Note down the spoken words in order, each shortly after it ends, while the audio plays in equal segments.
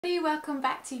Welcome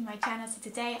back to my channel. So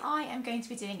today I am going to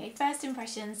be doing a first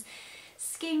impressions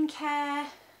skincare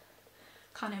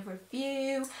kind of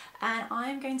review, and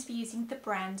I'm going to be using the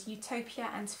brand Utopia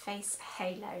and Face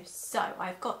Halo. So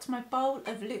I've got my bowl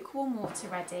of lukewarm water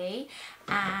ready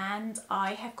and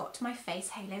I have got my Face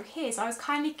Halo here. So I was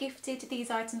kindly gifted these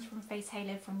items from Face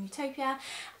Halo from Utopia,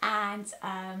 and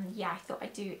yeah, I thought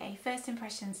I'd do a first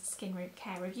impressions skin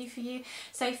care review for you.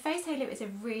 So Face Halo is a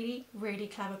really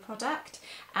clever product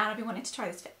and I've been wanting to try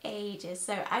this for ages.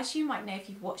 So as you might know if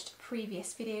you've watched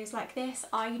previous videos like this,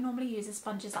 I normally use the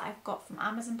sponges that I've got from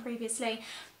Amazon previously,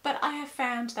 but I have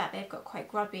found that they've got quite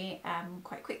grubby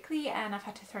quite quickly and I've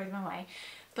had to throw them away.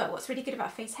 But what's really good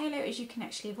about Face Halo is you can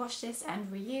actually wash this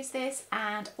and reuse this,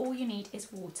 and all you need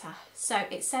is water. So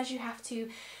it says you have to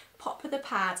pop the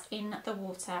pad in the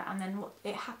water, and then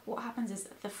what happens is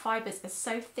that the fibres are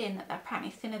so thin that they're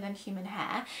apparently thinner than human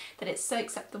hair, that it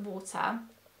soaks up the water.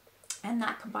 And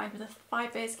that combined with the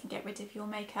fibres can get rid of your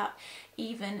makeup,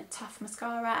 even tough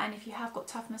mascara. And if you have got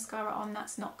tough mascara on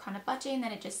that's not kind of budging,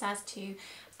 then it just says to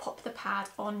pop the pad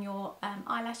on your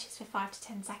eyelashes for 5 to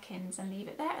 10 seconds and leave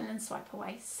it there and then swipe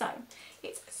away. So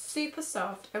it's super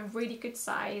soft, a really good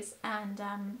size, and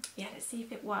yeah, let's see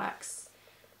if it works.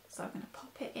 So I'm going to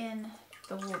pop it in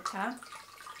the water,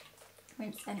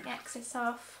 rinse any excess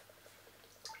off.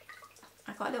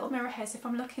 I've got a little mirror here, so if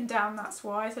I'm looking down that's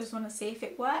why, so I just want to see if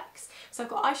it works. So I've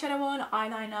got eyeshadow on,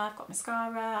 eyeliner, I've got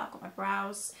mascara, I've got my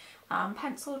brows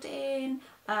penciled in.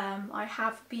 I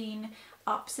have been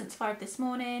up since 5 this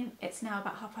morning, it's now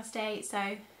about 8:30,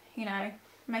 so you know,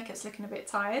 makeup's looking a bit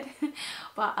tired.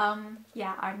 But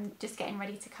yeah, I'm just getting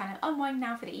ready to kind of unwind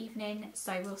now for the evening,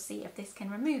 so we'll see if this can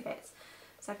remove it.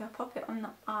 So I'm going to pop it on the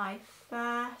eye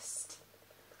first.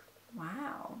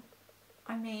 Wow,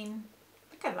 I mean,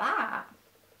 look at that.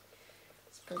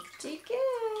 It's pretty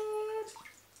good.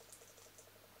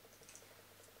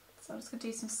 So I'm just going to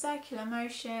do some circular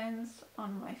motions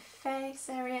on my face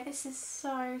area. This is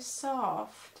so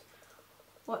soft.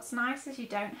 What's nice is you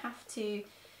don't have to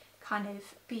kind of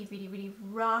be really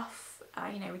rough,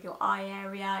 you know, with your eye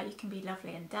area. You can be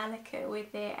lovely and delicate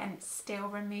with it, and it's still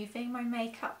removing my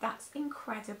makeup. That's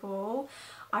incredible.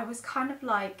 I was kind of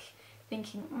like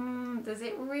thinking, does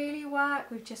it really work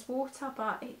with just water?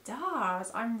 But it does.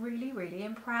 I'm really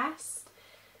impressed.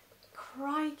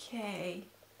 Crikey.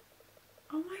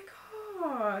 Oh my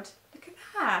god, look at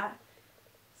that.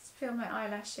 Let's feel my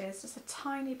eyelashes, just a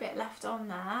tiny bit left on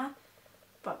there,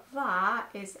 but that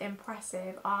is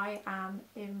impressive. I am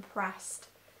impressed.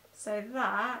 So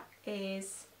that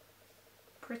is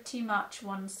pretty much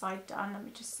one side done. Let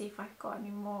me just see if I've got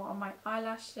any more on my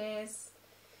eyelashes.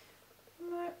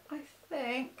 No, I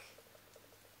think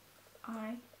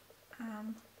I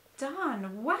am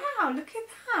done. Wow, look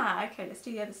at that. Okay, let's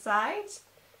do the other side.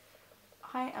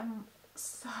 I am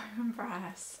so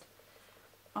impressed.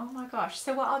 Oh my gosh.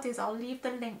 So what I'll do is I'll leave the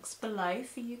links below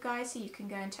for you guys so you can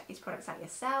go and check these products out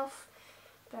yourself.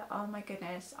 But oh my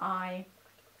goodness, I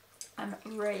am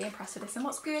really impressed with this. And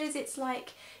what's good is it's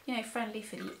like, you know, friendly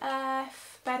for the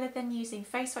earth, better than using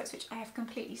face wipes, which I have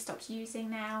completely stopped using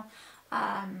now.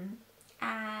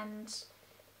 And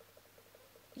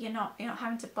you're not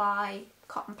having to buy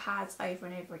cotton pads over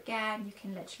and over again. You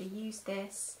can literally use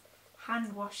this,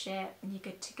 hand wash it, and you're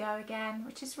good to go again,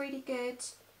 which is really good.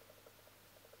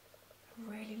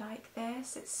 I really like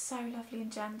this. It's so lovely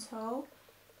and gentle.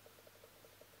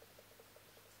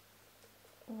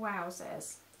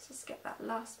 Wowzers. Let's just get that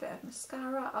last bit of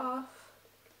mascara off.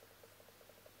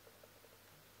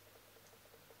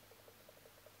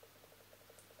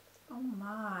 Oh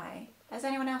my. Has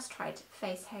anyone else tried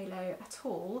Face Halo at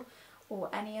all, or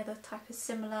any other type of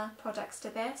similar products to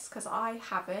this? Because I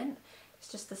haven't. It's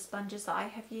just the sponges that I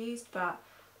have used, but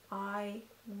I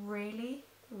really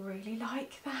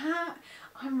like that.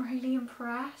 I'm really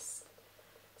impressed.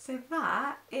 So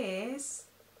that is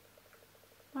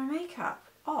my makeup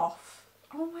off.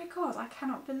 Oh my god, I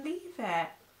cannot believe it.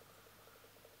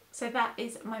 So that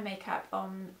is my makeup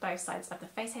on both sides of the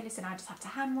Face Halo, so now I just have to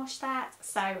hand wash that.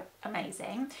 So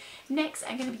amazing. Next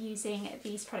I'm going to be using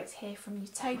these products here from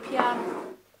Utopia.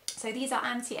 So these are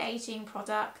anti-aging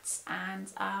products, and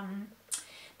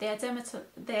they're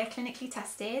clinically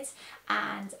tested,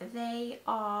 and they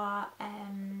are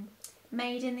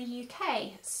made in the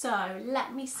UK. So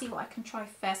let me see what I can try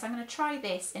first. I'm going to try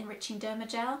this Enriching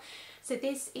Dermagel. So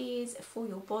this is for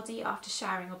your body after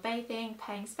showering or bathing,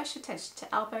 paying special attention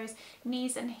to elbows,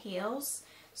 knees and heels.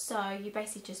 So you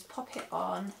basically just pop it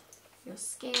on your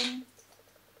skin,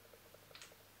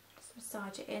 just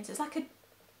massage it in. So it's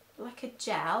like a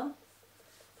gel.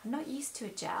 I'm not used to a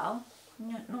gel.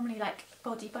 I normally like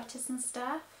body butters and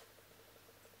stuff.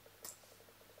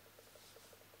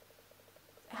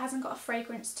 hasn't got a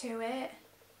fragrance to it.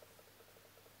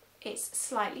 It's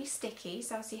slightly sticky,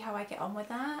 so I'll see how I get on with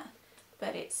that.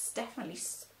 But it's definitely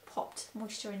popped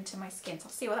moisture into my skin. So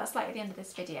I'll see what that's like at the end of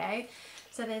this video.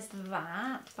 So there's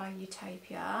that by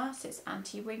Utopia. So it's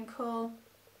anti-wrinkle.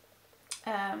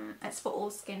 It's for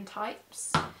all skin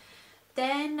types.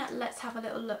 Then let's have a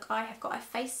little look. I have got a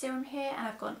face serum here and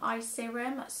I've got an eye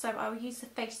serum. So I will use the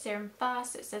face serum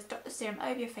first. It says dot the serum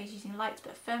over your face using light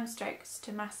but firm strokes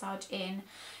to massage in.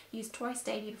 Use twice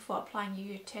daily before applying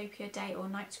your Utopia day or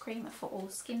night cream for all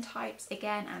skin types.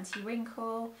 Again,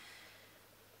 anti-wrinkle.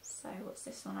 So what's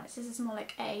this one like? This is more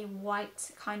like a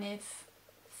white kind of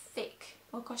thick,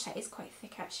 oh gosh, that is quite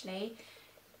thick actually.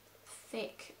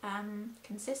 Thick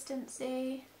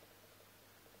consistency.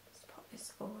 Let's pop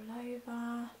this all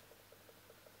over.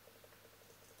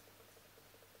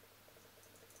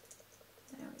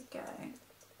 There we go.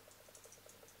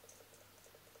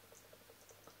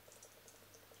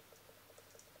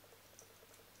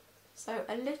 So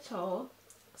a little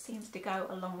seems to go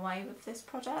a long way with this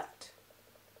product.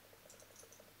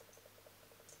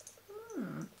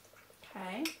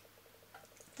 Okay.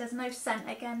 There's no scent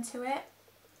again to it.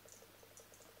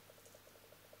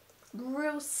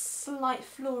 Real slight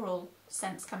floral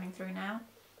scents coming through now,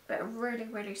 but a really,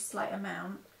 really slight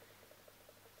amount.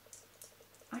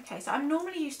 Okay, so I'm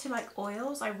normally used to like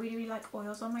oils. I really, really like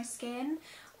oils on my skin.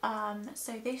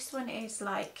 So this one is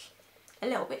like a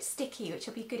little bit sticky, which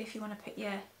will be good if you want to put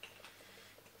your,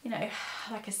 you know,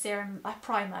 like a serum, a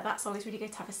primer. That's always really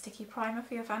good to have a sticky primer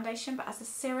for your foundation, but as a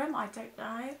serum, I don't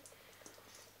know.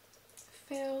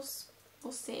 Feels,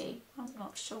 we'll see. I'm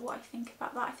not sure what I think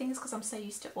about that. I think it's because I'm so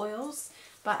used to oils,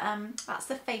 but that's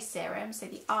the face serum. So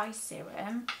the eye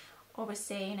serum,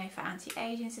 obviously, you know, for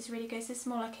anti-aging, this is really good. This is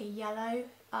more like a yellow,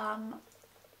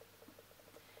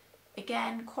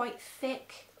 again, quite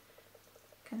thick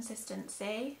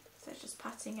consistency. So just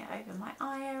patting it over my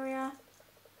eye area.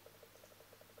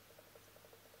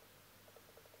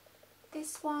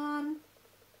 This one,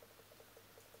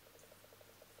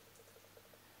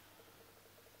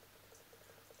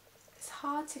 it's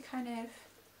hard to kind of,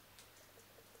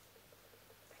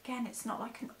 again, it's not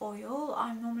like an oil.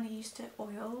 I'm normally used to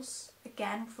oils,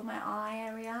 again, for my eye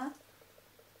area.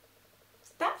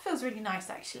 That feels really nice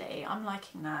actually. I'm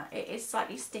liking that. It is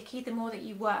slightly sticky. The more that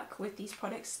you work with these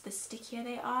products, the stickier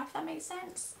they are, if that makes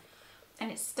sense.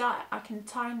 And I can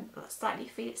slightly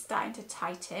feel it starting to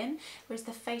tighten, whereas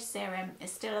the face serum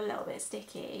is still a little bit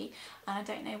sticky, and I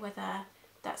don't know whether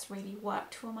that's really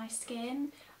worked for my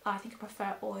skin. I think I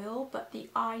prefer oil, but the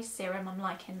eye serum, I'm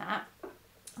liking that.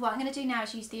 What I'm going to do now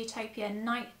is use the Utopia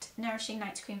Nourishing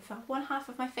Night Cream for one half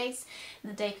of my face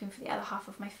and the day cream for the other half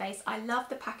of my face. I love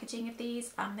the packaging of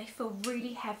these. They feel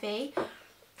really heavy.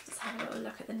 Let's have a little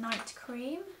look at the night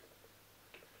cream.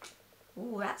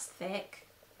 Ooh, that's thick.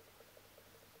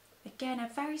 Again, a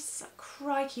very,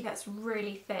 crikey, that's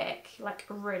really thick, like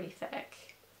really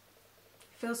thick.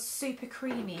 Feels super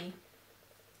creamy.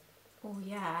 Oh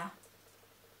yeah.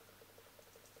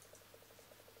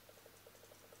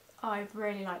 I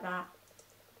really like that.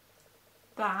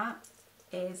 That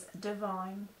is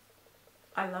divine.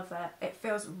 I love it. It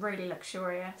feels really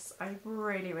luxurious. I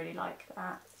really, really like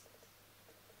that.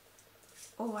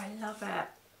 Oh, I love it.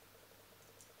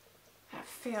 It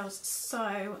feels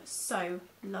so, so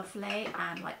lovely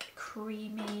and like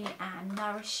creamy and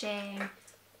nourishing.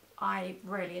 I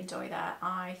really enjoy that.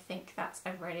 I think that's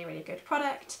a really, really good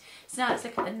product. So now let's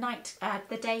look at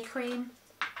the day cream.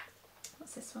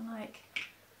 What's this one like?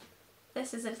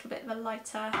 This is a little bit of a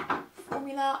lighter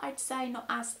formula, I'd say, not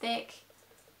as thick.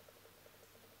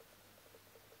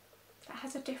 It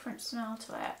has a different smell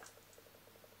to it.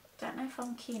 Don't know if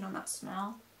I'm keen on that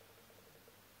smell.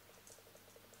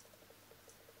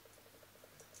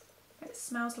 It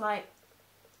smells like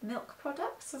milk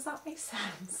products, does that make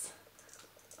sense?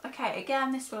 Okay,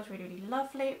 again, this feels really, really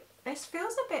lovely. This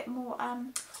feels a bit more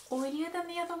oilier than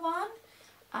the other one.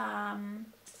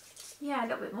 Yeah, a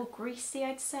little bit more greasy,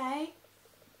 I'd say.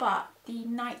 But the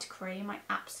night cream, I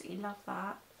absolutely love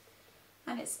that.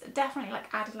 And it's definitely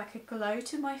like added like a glow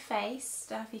to my face,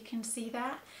 if you can see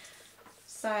that.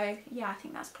 So yeah, I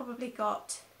think that's probably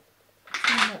got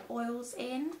some more oils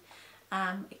in.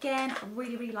 Again, I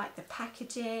really, really like the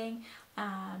packaging.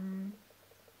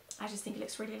 I just think it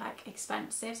looks really like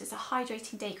expensive. So it's a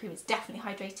hydrating day cream. It's definitely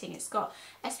hydrating. It's got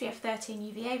SPF 13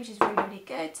 UVA, which is really, really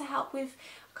good to help with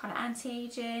kind of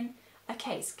anti-aging.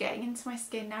 Okay, it's getting into my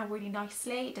skin now really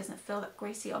nicely. It doesn't feel that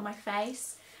greasy on my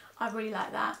face. I really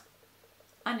like that.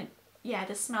 And yeah,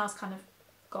 the smell's kind of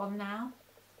gone now.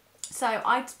 So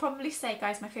I'd probably say,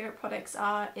 guys, my favourite products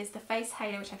is the face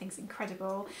halo, which I think is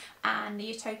incredible, and the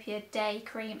Utopia day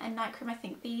cream and night cream. I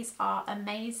think these are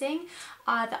amazing.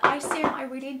 The eye serum, I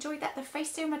really enjoyed that. The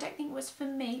face serum I don't think was for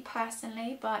me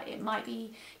personally, but it might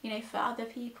be, you know, for other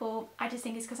people. I just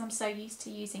think it's because I'm so used to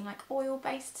using like oil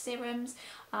based serums,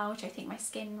 which I think my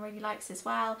skin really likes as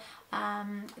well.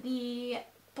 The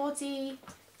body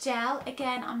gel,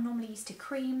 again, I'm normally used to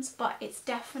creams, but it's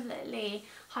definitely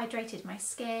hydrated my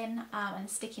skin, and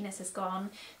stickiness has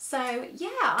gone. So yeah,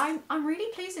 I'm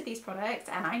really pleased with these products,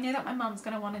 and I know that my mum's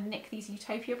going to want to nick these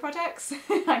Utopia products.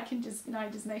 I just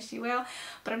know she will,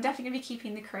 but I'm definitely going to be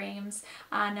keeping the creams,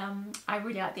 and I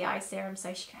really like the eye serum,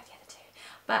 so she can have the other two.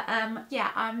 But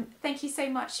yeah, thank you so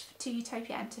much to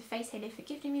Utopia and to Face Halo for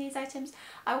gifting me these items.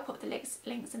 I will put the links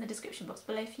in the description box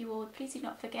below for you all. Please do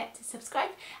not forget to subscribe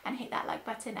and hit that like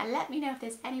button, and let me know if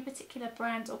there's any particular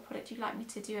brand or product you'd like me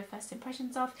to do a first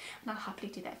impressions of, and I'll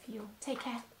happily do that for you all. Take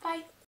care. Bye.